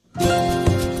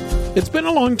It's been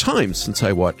a long time since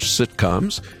I watched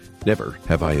sitcoms. Never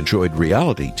have I enjoyed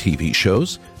reality TV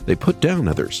shows. They put down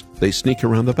others. They sneak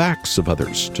around the backs of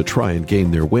others to try and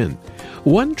gain their win.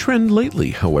 One trend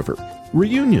lately, however,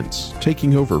 reunions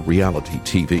taking over reality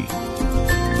TV.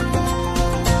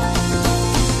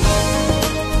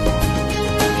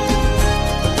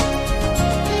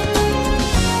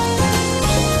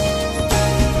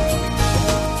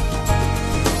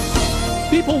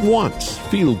 People want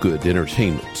feel-good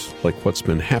entertainment, like what's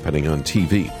been happening on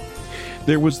TV.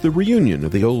 There was the reunion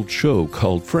of the old show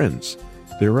called Friends.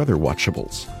 There are other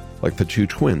watchables, like the two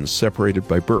twins separated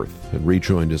by birth and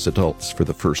rejoined as adults for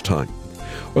the first time.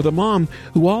 Or the mom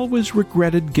who always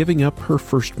regretted giving up her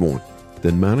firstborn,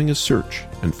 then mounting a search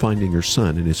and finding her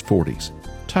son in his 40s.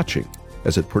 Touching,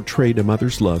 as it portrayed a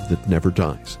mother's love that never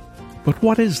dies. But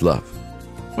what is love?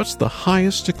 What's the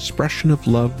highest expression of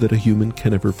love that a human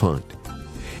can ever find?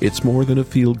 It's more than a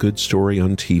feel-good story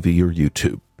on TV or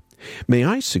YouTube. May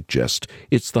I suggest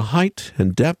it's the height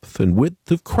and depth and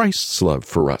width of Christ's love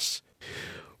for us.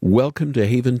 Welcome to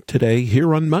Haven Today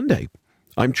here on Monday.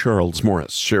 I'm Charles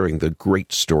Morris, sharing the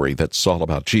great story that's all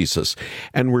about Jesus,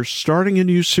 and we're starting a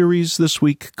new series this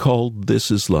week called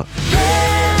This Is Love.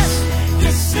 Yes,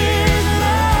 this is love.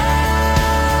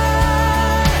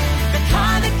 The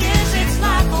kind that gives its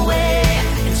life away.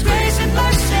 It's grace and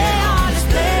mercy on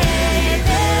display.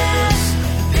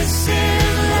 This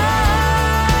is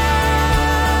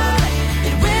love.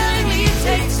 It willingly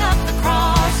takes up the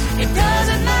cross. It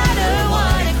doesn't matter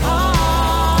what it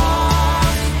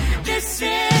costs. This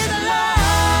is love.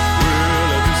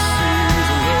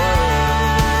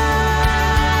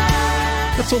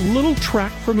 That's a little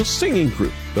track from a singing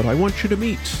group that I want you to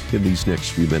meet in these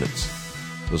next few minutes.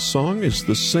 The song is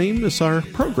the same as our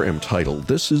program title,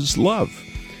 This Is Love.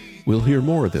 We'll hear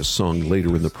more of this song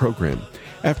later in the program,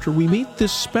 after we meet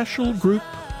this special group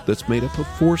that's made up of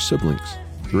 4 siblings,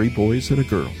 3 boys and a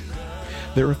girl.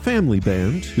 They're a family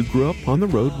band who grew up on the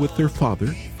road with their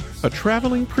father, a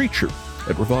traveling preacher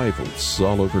at revivals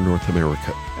all over North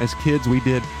America. As kids, we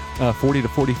did 40 to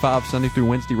 45 Sunday through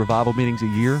Wednesday revival meetings a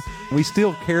year. We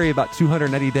still carry about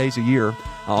 280 days a year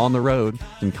on the road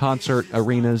in concert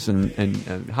arenas and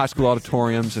high school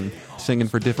auditoriums and singing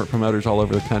for different promoters all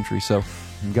over the country. So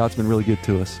God's been really good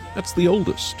to us. That's the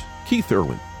oldest, Keith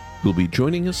Irwin, who'll be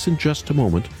joining us in just a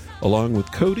moment, along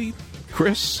with Cody,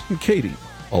 Chris, and Katie,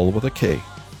 all with a K.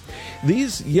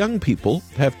 These young people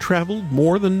have traveled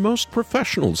more than most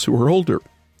professionals who are older,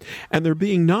 and they're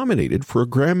being nominated for a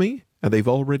Grammy, and they've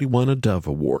already won a Dove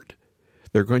Award.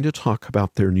 They're going to talk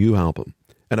about their new album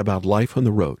and about life on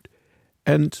the road,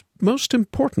 and most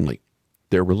importantly,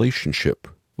 their relationship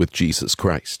with Jesus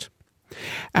Christ.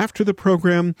 After the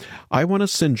program, I want to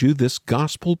send you this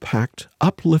gospel-packed,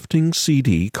 uplifting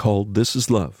CD called This Is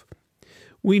Love.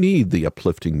 We need the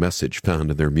uplifting message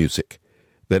found in their music.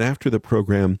 Then after the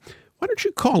program, why don't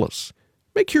you call us?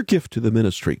 Make your gift to the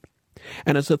ministry.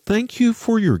 And as a thank you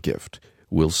for your gift,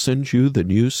 we'll send you the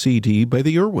new CD by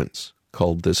the Irwins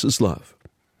called This Is Love.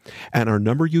 And our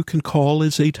number you can call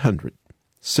is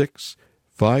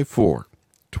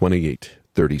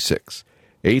 800-654-2836.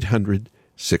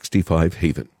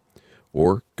 800-65-HAVEN.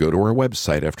 Or go to our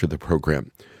website after the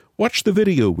program. Watch the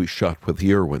video we shot with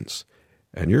the Irwins,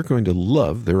 and you're going to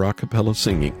love their a cappella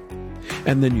singing.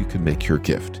 And then you can make your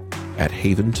gift at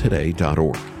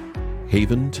haventoday.org.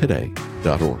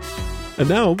 haventoday.org. And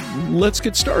now, let's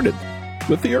get started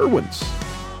with the Irwins.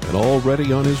 And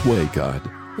already on his way, God.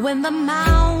 When the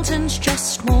mountains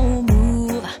just won't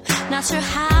move, not sure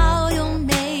how you'll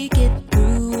make it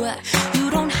through.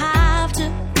 You don't have to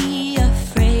be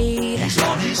afraid. He's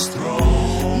on his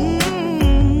throne.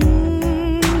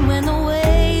 When the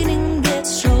waiting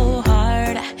gets so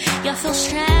hard, you'll feel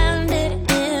stranded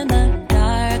in the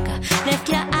dark. Lift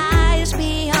your eyes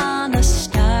beyond the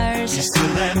stars. Be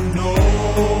still and know.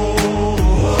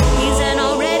 He's an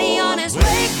already on his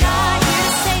way, God, here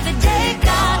to save the day,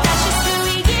 God. That's just who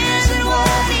he is and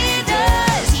what he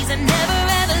does. He's a never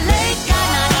ever late God,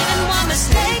 not even one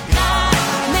mistake, God,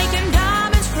 making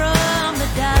diamonds from the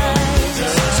dust.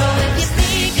 So if you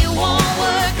think it won't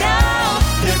work out,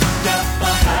 Lift up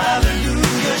a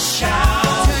hallelujah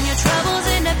shout. turn your troubles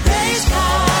into praise,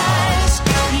 God.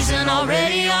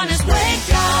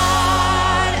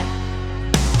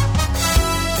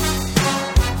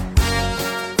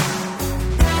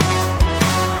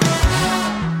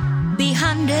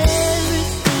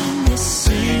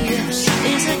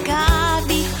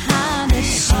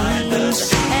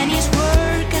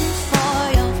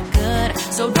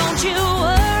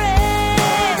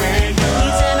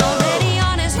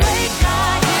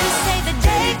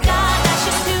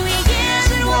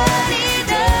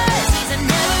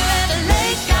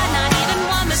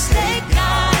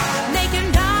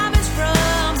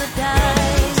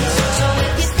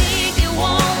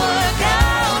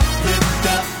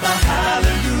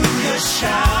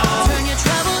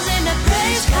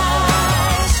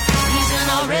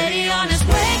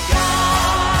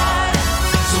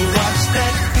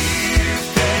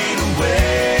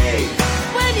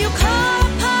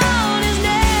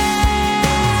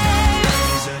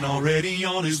 already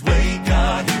on his way,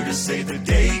 God, here to save the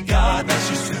day, God. That's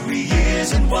just who he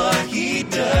is and what he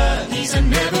does. He's a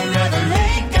never ever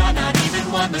late God, not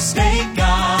even one mistake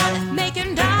God,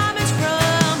 making diamonds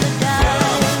from the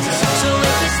dust. So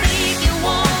if you think it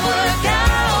won't work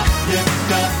out,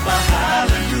 Lift up a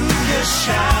hallelujah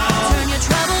shout. turn your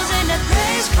troubles into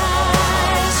praise,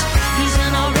 'cause he's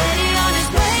an already on his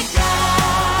way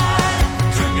God.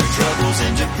 Turn your troubles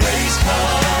into praise,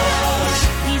 cause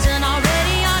He's an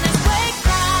already on his way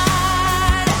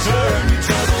God. turn your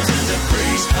troubles into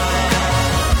praise,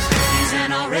 cause He's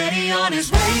an already on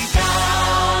his way God.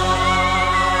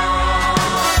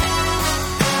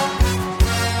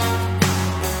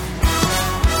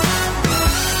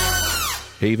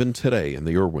 Haven Today and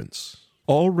the Irwins.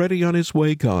 Already on his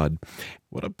way, God.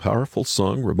 What a powerful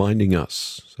song reminding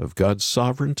us of God's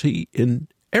sovereignty in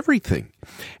everything.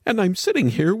 And I'm sitting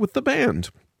here with the band.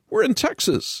 We're in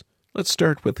Texas. Let's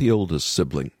start with the oldest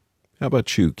sibling. How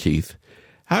about you, Keith?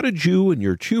 How did you and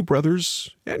your two brothers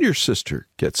and your sister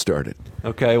get started?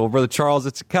 Okay, well, Brother Charles,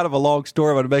 it's kind of a long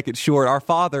story. I'm going to make it short. Our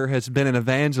father has been in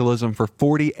evangelism for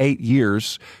 48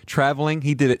 years, traveling.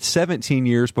 He did it 17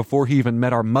 years before he even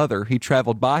met our mother. He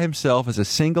traveled by himself as a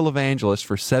single evangelist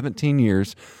for 17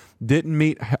 years, didn't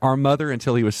meet our mother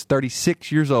until he was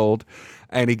 36 years old,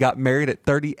 and he got married at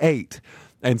 38.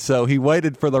 And so he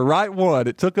waited for the right one.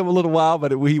 It took him a little while,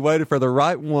 but he waited for the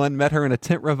right one, met her in a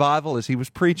tent revival as he was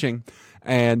preaching.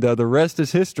 And the rest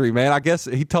is history, man. I guess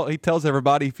he tells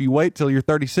everybody, if you wait till you're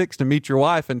 36 to meet your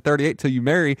wife and 38 till you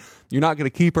marry, you're not going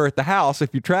to keep her at the house. If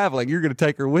you're traveling, you're going to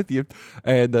take her with you.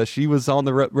 And she was on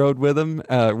the road with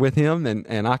him,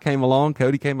 and I came along,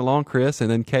 Cody came along, Chris,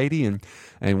 and then Katie,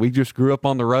 and we just grew up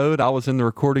on the road. I was in the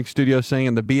recording studio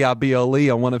singing the B.I.B.L.E.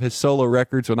 on one of his solo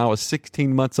records when I was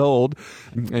 16 months old.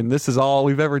 And this is all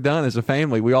we've ever done as a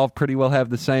family. We all pretty well have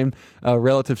the same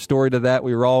relative story to that.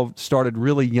 We were all started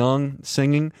really young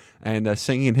singing and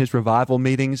singing in his revival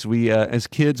meetings. We, as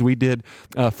kids, we did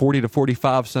 40 to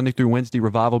 45 Sunday through Wednesday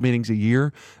revival meetings a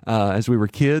year as we were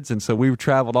kids. And so we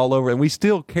traveled all over, and we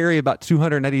still carry about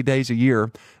 280 days a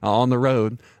year on the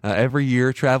road every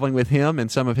year, traveling with him and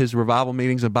some of his revival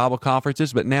meetings and Bible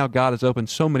conferences. But now God has opened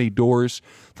so many doors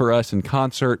for us in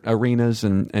concert arenas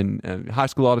and high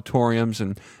school auditoriums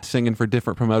and singing for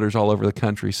different promoters all over the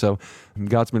country. So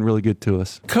God's been really good to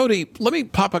us. Cody, let me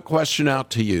pop a question out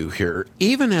to you here.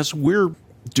 Even as we're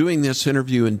doing this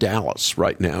interview in Dallas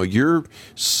right now, you're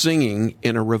singing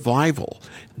in a revival.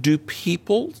 Do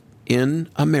people in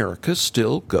America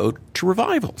still go to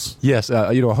revivals? Yes,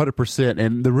 100%.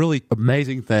 And the really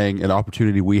amazing thing and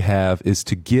opportunity we have is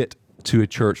to get to a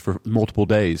church for multiple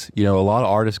days. A lot of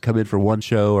artists come in for one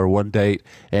show or one date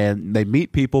and they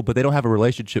meet people, but they don't have a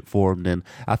relationship formed. And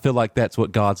I feel like that's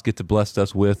what God's get to bless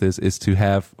us with is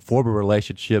to form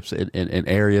relationships in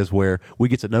areas where we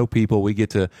get to know people, we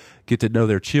get to know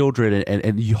their children,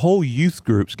 and whole youth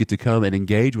groups get to come and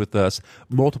engage with us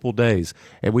multiple days.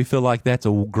 And we feel like that's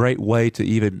a great way to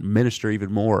even minister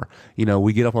even more.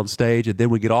 We get up on stage and then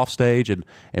we get off stage and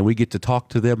we get to talk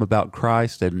to them about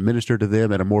Christ and minister to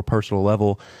them at a more personal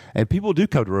level. And people do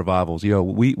come to revivals.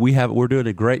 We're doing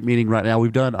a great meeting right now.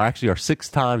 We've done actually our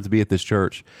 6th time to be at this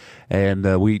church, and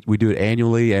we do it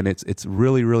annually, and it's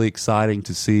really, really exciting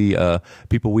to see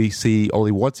people we see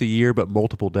only once a year but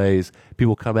multiple days.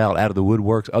 People come out of the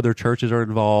woodworks. Other churches are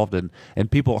involved, and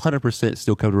people 100%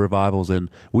 still come to revivals, and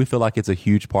we feel like it's a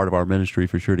huge part of our ministry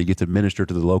for sure to get to minister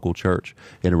to the local church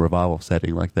in a revival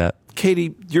setting like that.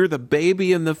 Katie, you're the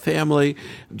baby in the family.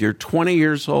 You're 20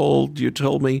 years old. You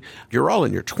told me you're all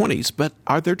in your 20s, but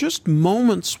are there just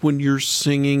moments when you're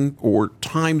singing or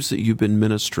times that you've been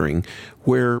ministering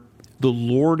where the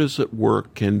Lord is at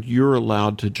work and you're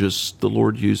allowed to the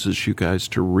Lord uses you guys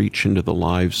to reach into the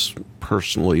lives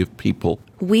personally of people?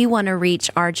 We want to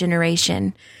reach our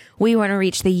generation. We want to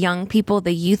reach the young people,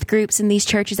 the youth groups in these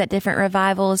churches at different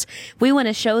revivals. We want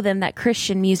to show them that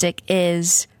Christian music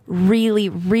is really,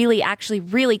 really, actually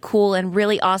really cool and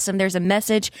really awesome. There's a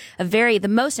message, the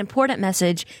most important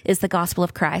message is the gospel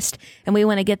of Christ. And we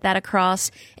want to get that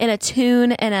across in a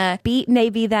tune and a beat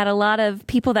maybe that a lot of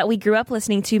people that we grew up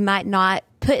listening to might not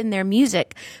put in their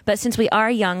music. But since we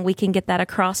are young, we can get that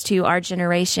across to our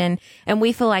generation. And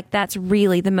we feel like that's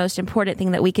really the most important thing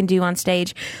that we can do on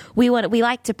stage. We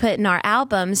like to put in our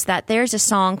albums that there's a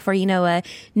song for, a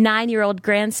 9-year-old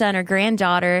grandson or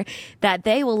granddaughter that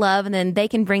they will love, and then they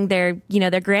can bring their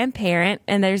grandparent,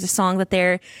 and there's a song that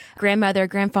their grandmother or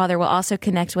grandfather will also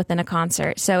connect with in a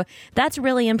concert. So that's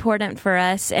really important for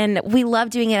us. And we love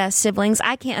doing it as siblings.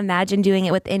 I can't imagine doing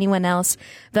it with anyone else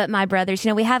but my brothers.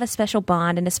 We have a special bond.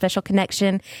 bond and a special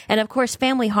connection. And of course,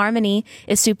 family harmony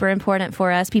is super important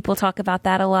for us. People talk about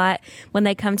that a lot when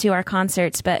they come to our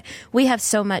concerts, but we have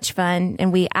so much fun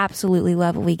and we absolutely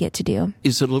love what we get to do.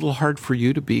 Is it a little hard for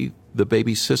you to be the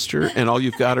baby sister and all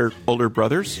you've got are older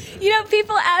brothers? You know,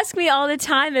 people ask me all the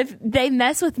time if they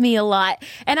mess with me a lot.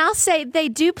 And I'll say they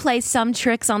do play some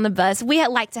tricks on the bus. We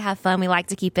like to have fun. We like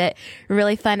to keep it a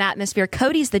really fun atmosphere.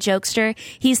 Cody's the jokester.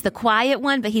 He's the quiet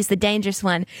one, but he's the dangerous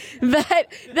one. But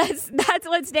that's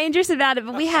what's dangerous about it.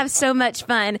 But we have so much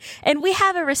fun. And we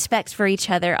have a respect for each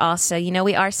other also. You know,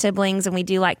 we are siblings and we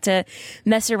do like to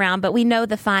mess around, but we know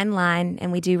the fine line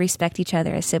and we do respect each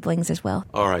other as siblings as well.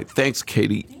 All right. Thanks,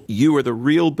 Katie. You are the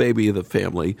real baby of the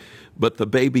family, but the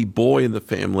baby boy in the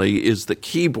family is the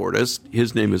keyboardist.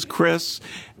 His name is Chris.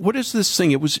 What is this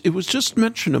thing? It was just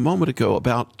mentioned a moment ago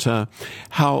about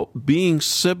how being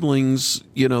siblings,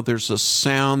 you know, there's a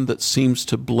sound that seems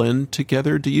to blend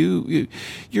together. Do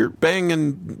you're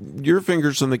banging your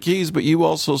fingers on the keys, but you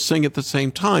also sing at the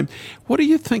same time. What do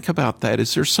you think about that?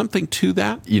 Is there something to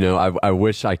that? You know, I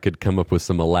wish I could come up with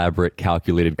some elaborate,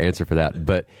 calculated answer for that,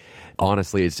 but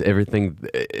honestly, it's everything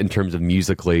in terms of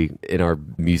musically in our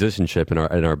musicianship in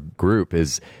our group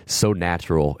is so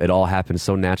natural. It all happened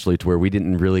so naturally to where we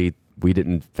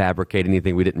didn't fabricate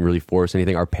anything. We didn't really force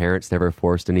anything. Our parents never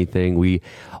forced anything.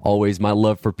 My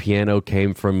love for piano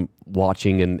came from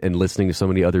watching and listening to so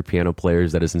many other piano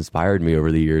players that has inspired me over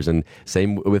the years. And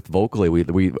same with vocally,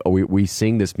 we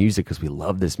sing this music because we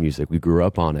love this music. We grew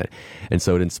up on it, and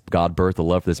so God birthed a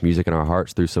love for this music in our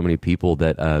hearts through so many people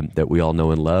that we all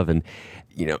know and love. And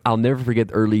you know, I'll never forget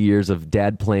the early years of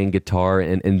Dad playing guitar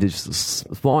and just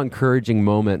small encouraging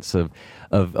moments of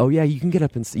oh yeah, you can get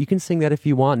up and you can sing that if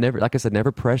you want. Never, like I said,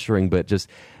 never pressuring, but just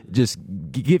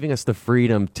giving us the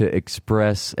freedom to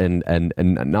express and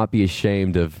not be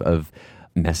ashamed of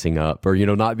messing up, or you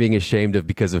know, not being ashamed of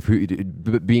because of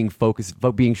being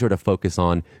sure to focus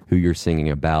on who you're singing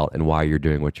about and why you're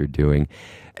doing what you're doing.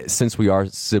 Since we are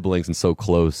siblings and so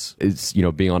close, it's, you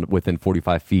know, being within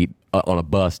 45 feet on a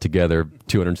bus together,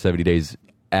 270 days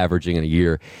averaging in a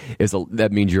year, that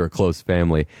means you're a close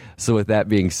family. So with that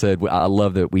being said, I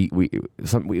love that we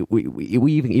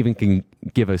even can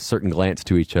give a certain glance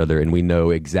to each other, and we know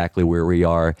exactly where we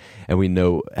are, and we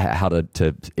know how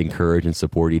to encourage and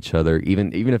support each other,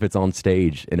 even if it's on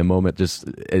stage in a moment. Just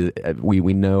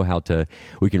we know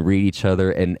we can read each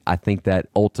other, and I think that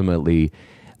ultimately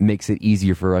makes it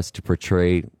easier for us to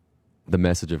portray the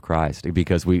message of Christ,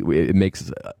 because it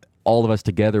makes all of us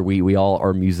together. We all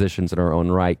are musicians in our own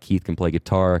right. Keith can play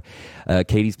guitar.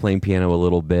 Katie's playing piano a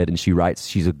little bit, and she writes.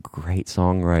 She's a great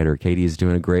songwriter. Katie is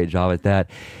doing a great job at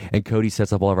that. And Cody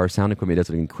sets up all of our sound equipment. He does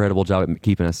an incredible job at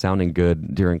keeping us sounding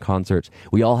good during concerts.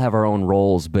 We all have our own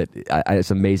roles, but it's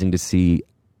amazing to see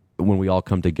when we all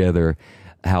come together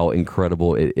how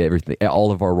incredible everything.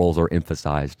 All of our roles are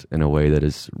emphasized in a way that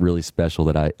is really special.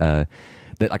 That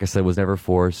like I said, was never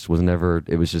forced.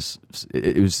 It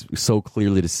was so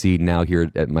clearly to see now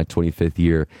here at my 25th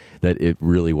year that it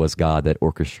really was God that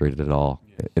orchestrated it all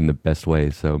in the best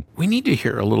way. So we need to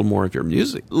hear a little more of your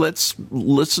music. Let's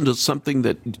listen to something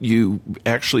that you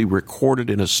actually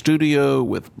recorded in a studio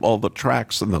with all the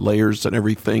tracks and the layers and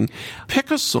everything.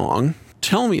 Pick a song.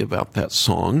 Tell me about that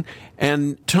song,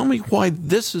 and tell me why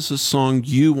this is a song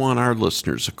you want our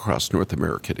listeners across North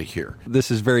America to hear.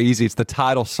 This is very easy. It's the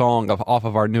title song off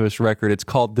of our newest record. It's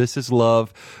called This Is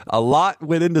Love. A lot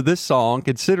went into this song,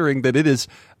 considering that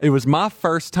it was my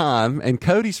first time and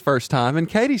Cody's first time and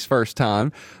Katie's first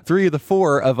time, 3 of the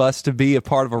 4 of us, to be a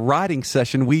part of a writing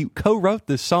session. We co-wrote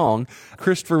this song.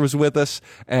 Christopher was with us,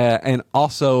 and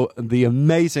also the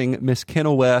amazing Miss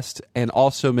Kenna West and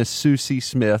also Miss Susie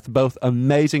Smith, both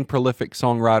amazing, prolific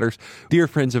songwriters, dear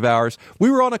friends of ours.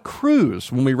 We were on a cruise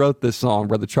when we wrote this song,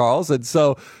 Brother Charles, and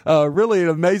so really an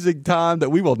amazing time that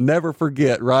we will never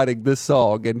forget writing this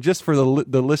song. And just for the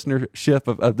listenership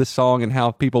of this song and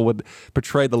how people would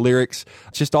portray the lyrics,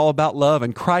 it's just all about love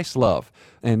and Christ's love,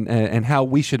 and how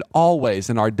we should always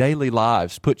in our daily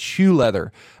lives put shoe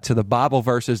leather to the Bible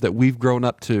verses that we've grown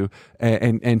up to,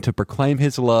 and to proclaim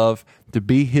His love, to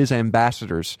be His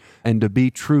ambassadors, and to be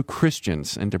true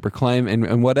Christians, and to proclaim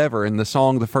and whatever. And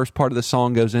the first part of the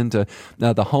song goes into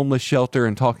the homeless shelter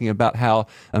and talking about how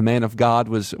a man of God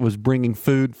was bringing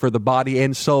food for the body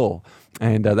and soul.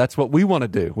 And that's what we want to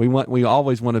do. We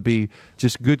always want to be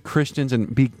just good Christians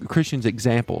and be Christians'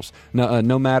 examples,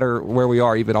 no matter where we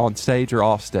are, even on stage or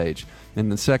off stage. And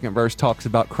the second verse talks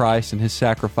about Christ and His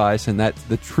sacrifice, and that's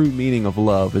the true meaning of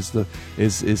love.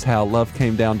 Is how love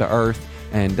came down to earth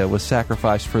and was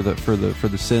sacrificed for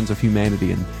the sins of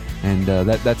humanity, and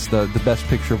that's the best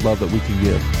picture of love that we can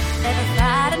give. Every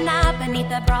Friday night beneath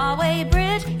the that Broadway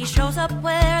bridge. He shows up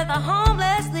where the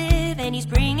homeless live, and he's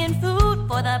bringing food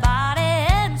for the body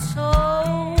and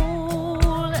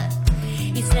soul.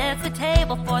 He sets the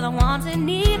table for the ones in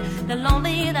need, the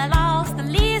lonely, the lost, the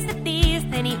least of these.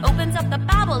 Then he opens up the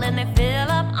Bible and they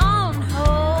fill up on hope.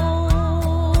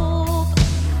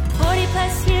 40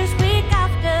 plus years, week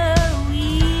after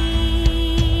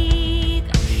week,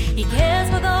 he cares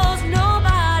for those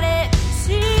nobody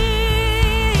sees.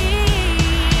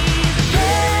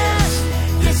 Yes,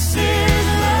 this is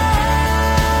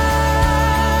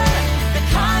love, the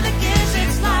kind that gives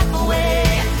its life away.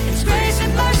 It's grace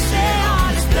and mercy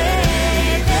on display.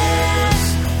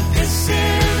 Yes, this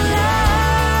is love.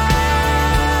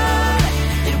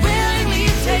 It willingly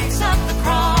takes up the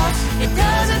cross. It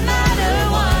doesn't matter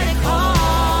what it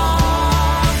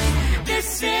costs.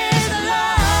 This is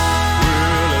love.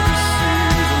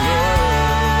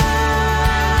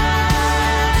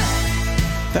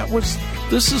 That was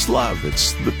This Is Love.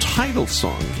 It's the title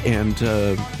song. And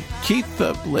Keith,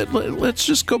 let's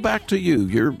just go back to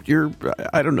you. You're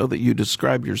I don't know that you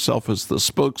describe yourself as the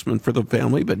spokesman for the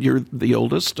family, but you're the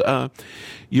oldest.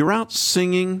 You're out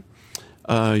singing.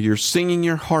 You're singing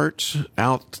your heart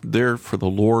out there for the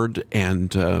Lord.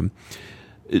 And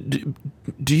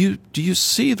do you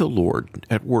see the Lord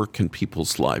at work in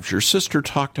people's lives? Your sister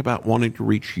talked about wanting to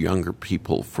reach younger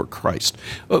people for Christ.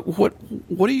 What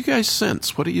do you guys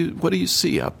sense? What do you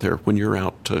see out there when you're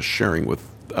out sharing with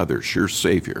others your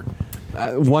Savior?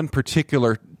 One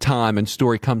particular time and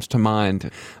story comes to mind.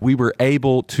 We were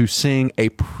able to sing a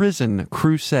prison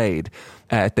crusade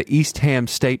at the East Ham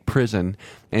State Prison,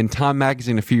 and Time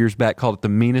Magazine a few years back called it the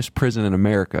meanest prison in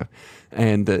America.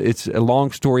 And it's a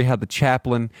long story how the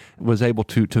chaplain was able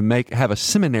to have a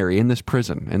seminary in this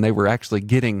prison, and they were actually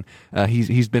getting.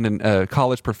 He's been a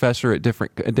college professor at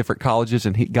different colleges,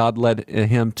 and God led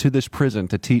him to this prison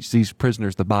to teach these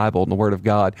prisoners the Bible and the Word of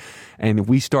God. And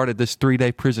we started this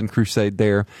 3-day prison crusade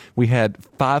there. We had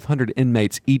 500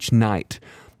 inmates each night.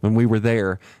 When we were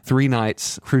there, 3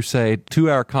 nights, crusade,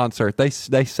 2-hour concert. They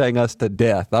sang us to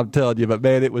death. I'm telling you, but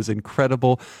man, it was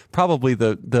incredible. Probably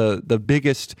the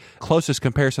biggest, closest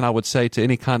comparison I would say to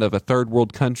any kind of a third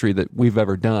world country that we've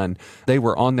ever done. They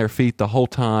were on their feet the whole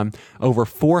time. Over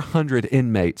 400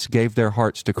 inmates gave their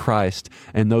hearts to Christ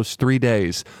in those 3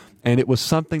 days. And it was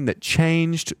something that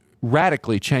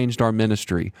radically changed our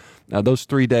ministry. Those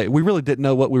 3 days, we really didn't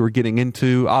know what we were getting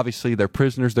into. Obviously, they're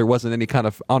prisoners. There wasn't any kind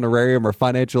of honorarium or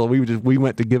financial. We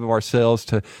went to give of ourselves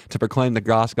to proclaim the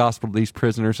gospel to these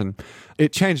prisoners, and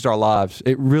it changed our lives.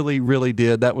 It really, really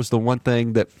did. That was the one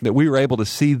thing that we were able to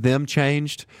see them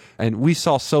changed. And we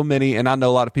saw so many, and I know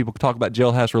a lot of people talk about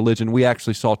jailhouse religion. We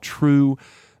actually saw true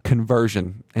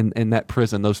conversion in that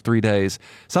prison those 3 days.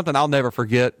 Something I'll never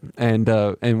forget, and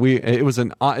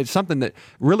it's something that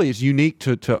really is unique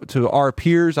to our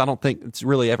peers. I don't think it's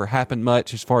really ever happened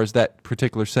much as far as that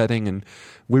particular setting, and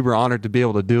we were honored to be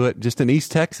able to do it just in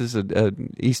East Texas,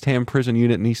 East Ham prison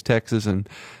unit in East Texas, and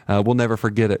we'll never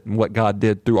forget it and what God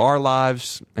did through our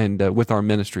lives and with our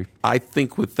ministry. I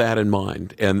think with that in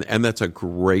mind, and that's a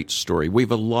great story. We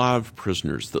have a lot of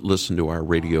prisoners that listen to our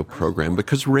radio program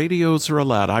because radios are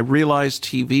allowed. I realize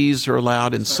TVs are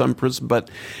allowed in some prisons, but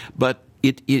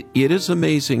it is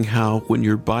amazing how when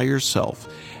you're by yourself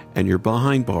and you're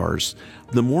behind bars,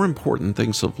 the more important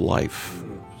things of life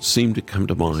seem to come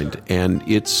to mind. And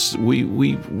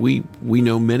we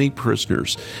know many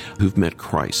prisoners who've met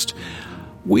Christ.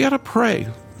 We ought to pray.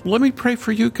 Let me pray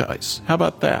for you guys. How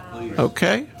about that?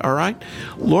 Okay? All right?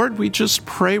 Lord, we just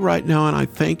pray right now, and I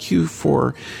thank you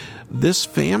for this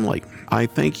family. I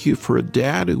thank you for a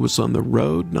dad who was on the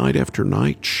road night after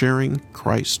night sharing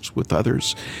Christ with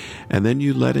others. And then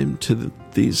you led him to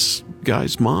these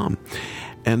guys' mom.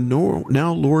 And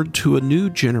now, Lord, to a new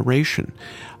generation.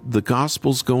 The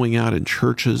gospel's going out in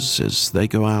churches as they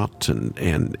go out,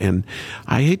 and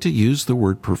I hate to use the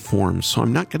word perform, so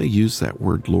I'm not going to use that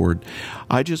word, Lord.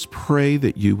 I just pray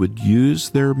that you would use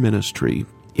their ministry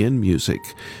in music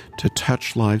to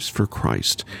touch lives for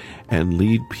Christ and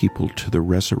lead people to the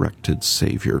resurrected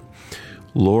Savior.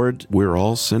 Lord, we're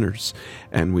all sinners,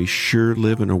 and we sure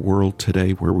live in a world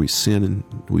today where we sin and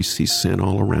we see sin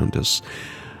all around us.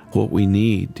 What we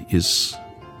need is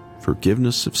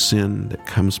forgiveness of sin that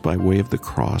comes by way of the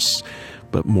cross.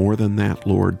 But more than that,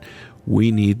 Lord,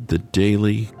 we need the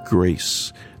daily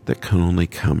grace that can only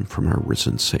come from our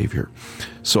risen Savior.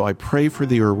 So I pray for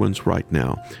the Irwins right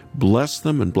now. Bless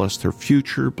them and bless their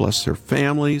future, bless their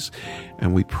families,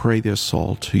 and we pray this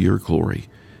all to your glory.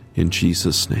 In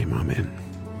Jesus' name, amen.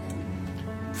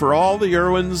 for all the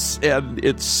Irwins, and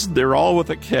they're all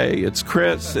with a K. It's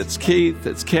Chris, it's Keith,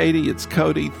 it's Katie, it's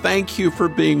Cody. Thank you for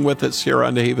being with us here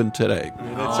on Haven today.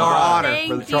 It's our honor, Thank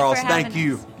Brother you Charles. for Thank having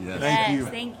you. us. Thank you.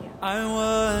 Thank you. I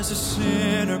was a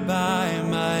sinner by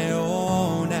my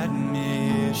own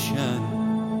admission.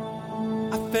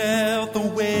 I felt the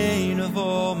weight of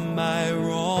all my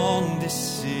wrong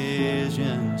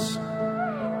decisions.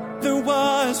 There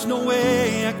was no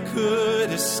way I could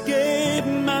escape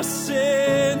my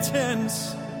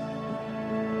sentence,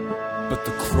 but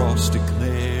the cross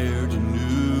declared a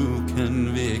new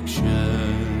conviction.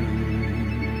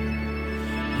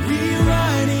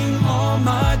 Rewriting all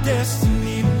my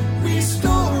destiny,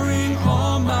 restoring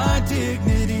all my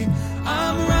dignity.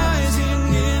 I'm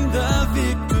rising in the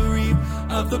victory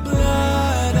of the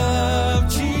blood of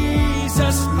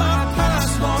Jesus. My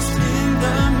past lost in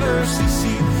the mercy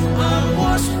seat. I'm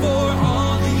washed for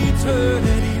all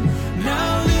eternity.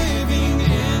 Now living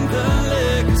in the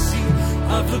legacy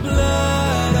of the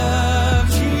blood of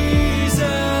Jesus.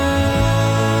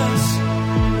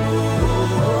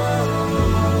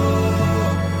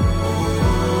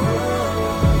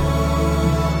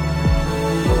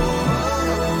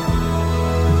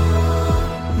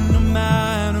 No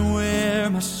matter where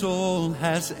my soul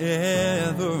has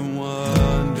ever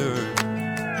wandered,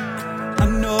 I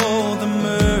know the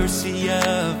mercy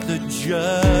of the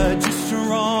judge is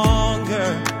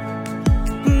stronger.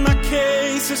 My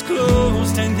case is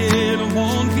closed and it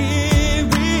won't be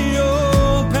reopened.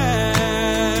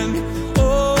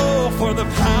 Oh, for the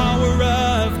power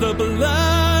of the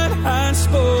blood has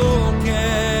spoken.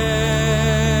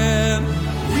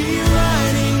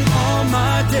 Rewriting all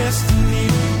my destiny,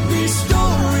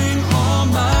 restoring all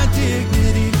my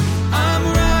dignity. I'm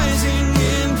rising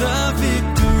in the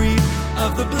victory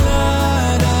of the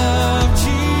blood of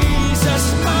Jesus.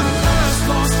 My past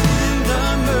lost in the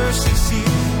mercy seat.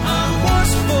 I'm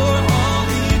washed for all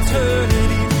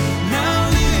eternity. Now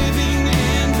living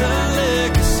in the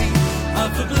legacy of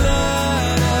the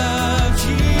blood of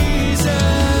Jesus.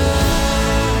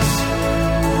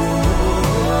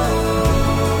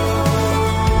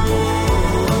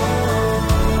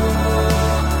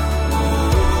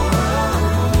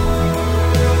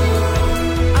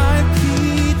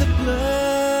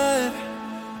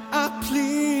 I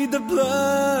plead the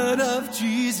blood of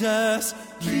Jesus.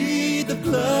 Plead the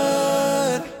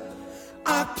blood.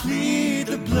 I plead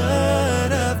the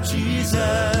blood of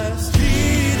Jesus.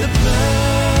 Plead the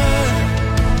blood.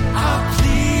 I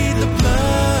plead the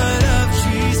blood of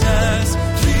Jesus.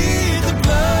 Plead the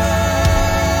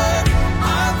blood. I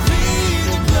plead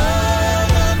the blood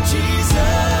of Jesus.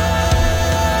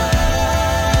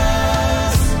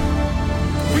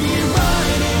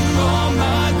 Rewriting all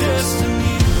my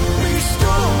destiny,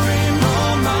 restoring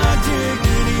all my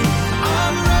dignity.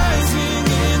 I'm rising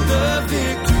in the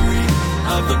victory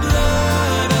of the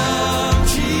blood of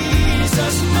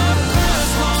Jesus. My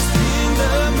past lost in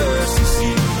the mercy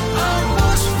seat. I'm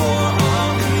washed for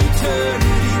all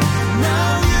eternity.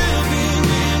 Now living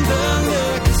in the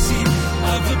legacy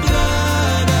of the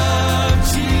blood of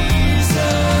Jesus.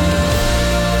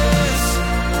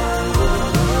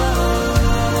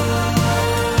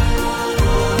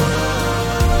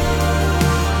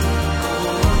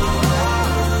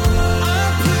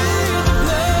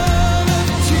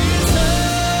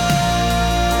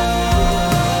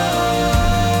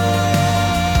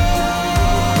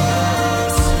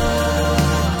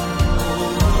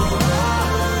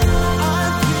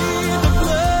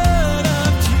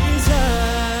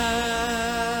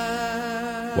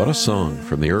 What a song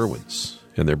from the Irwins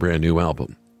and their brand new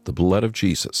album, The Blood of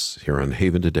Jesus, here on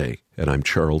Haven Today. And I'm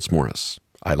Charles Morris.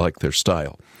 I like their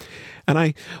style. And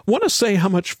I want to say how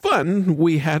much fun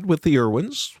we had with the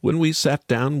Irwins when we sat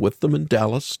down with them in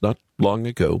Dallas not long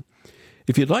ago.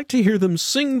 If you'd like to hear them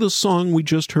sing the song we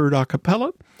just heard a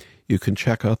cappella, you can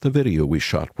check out the video we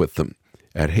shot with them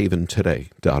at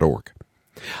haventoday.org.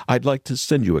 I'd like to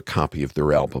send you a copy of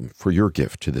their album for your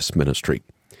gift to this ministry.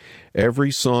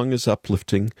 Every song is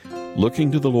uplifting,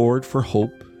 looking to the Lord for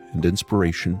hope and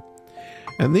inspiration.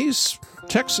 And these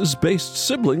Texas-based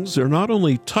siblings are not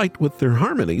only tight with their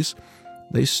harmonies,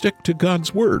 they stick to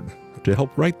God's Word to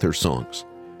help write their songs.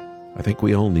 I think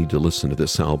we all need to listen to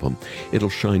this album. It'll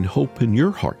shine hope in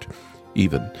your heart,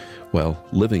 even while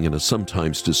living in a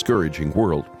sometimes discouraging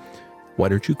world. Why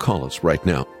don't you call us right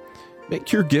now?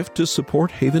 Make your gift to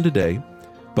support Haven Today,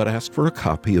 but ask for a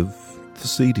copy of the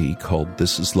CD called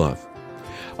This Is Love.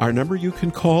 Our number you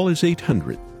can call is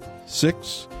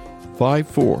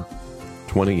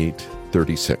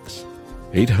 800-654-2836.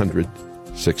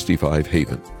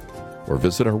 800-65-HAVEN. Or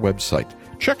visit our website.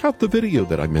 Check out the video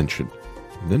that I mentioned,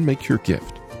 and then make your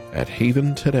gift. at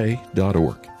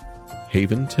haventoday.org.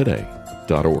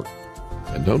 haventoday.org.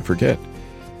 And don't forget,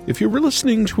 if you were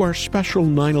listening to our special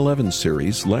 9/11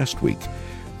 series last week,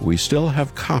 we still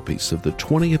have copies of the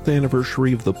 20th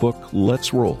anniversary of the book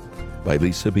Let's Roll by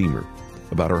Lisa Beamer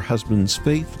about her husband's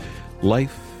faith,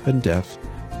 life, and death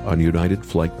on United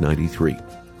Flight 93.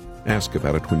 Ask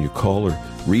about it when you call or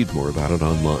read more about it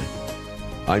online.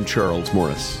 I'm Charles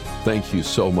Morris. Thank you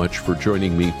so much for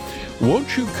joining me.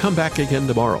 Won't you come back again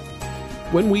tomorrow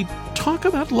when we talk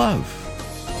about love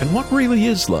and what really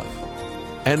is love?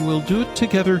 And we'll do it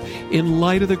together in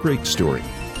light of the great story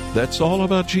that's all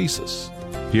about Jesus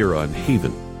here on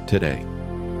Haven Today.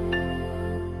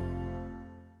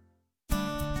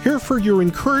 Here for your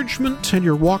encouragement and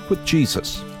your walk with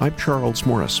Jesus, I'm Charles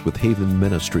Morris with Haven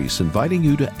Ministries, inviting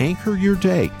you to anchor your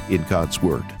day in God's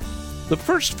Word. The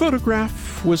first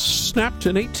photograph was snapped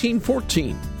in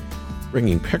 1814.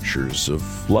 Bringing pictures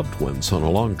of loved ones on a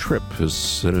long trip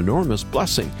is an enormous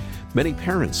blessing. Many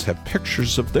parents have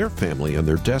pictures of their family on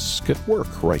their desk at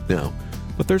work right now.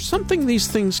 But there's something these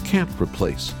things can't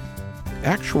replace: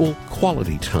 actual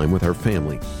quality time with our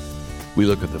family. We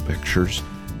look at the pictures,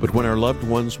 but when our loved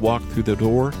ones walk through the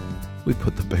door, we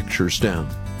put the pictures down.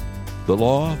 The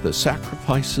law, the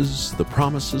sacrifices, the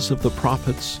promises of the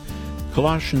prophets.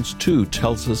 Colossians 2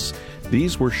 tells us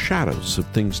these were shadows of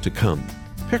things to come,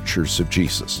 pictures of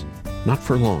Jesus, not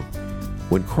for long.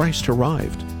 When Christ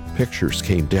arrived, pictures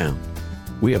came down.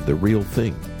 We have the real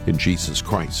thing in Jesus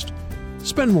Christ.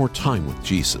 Spend more time with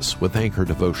Jesus with Anchor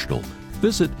Devotional.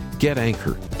 Visit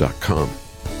getanchor.com.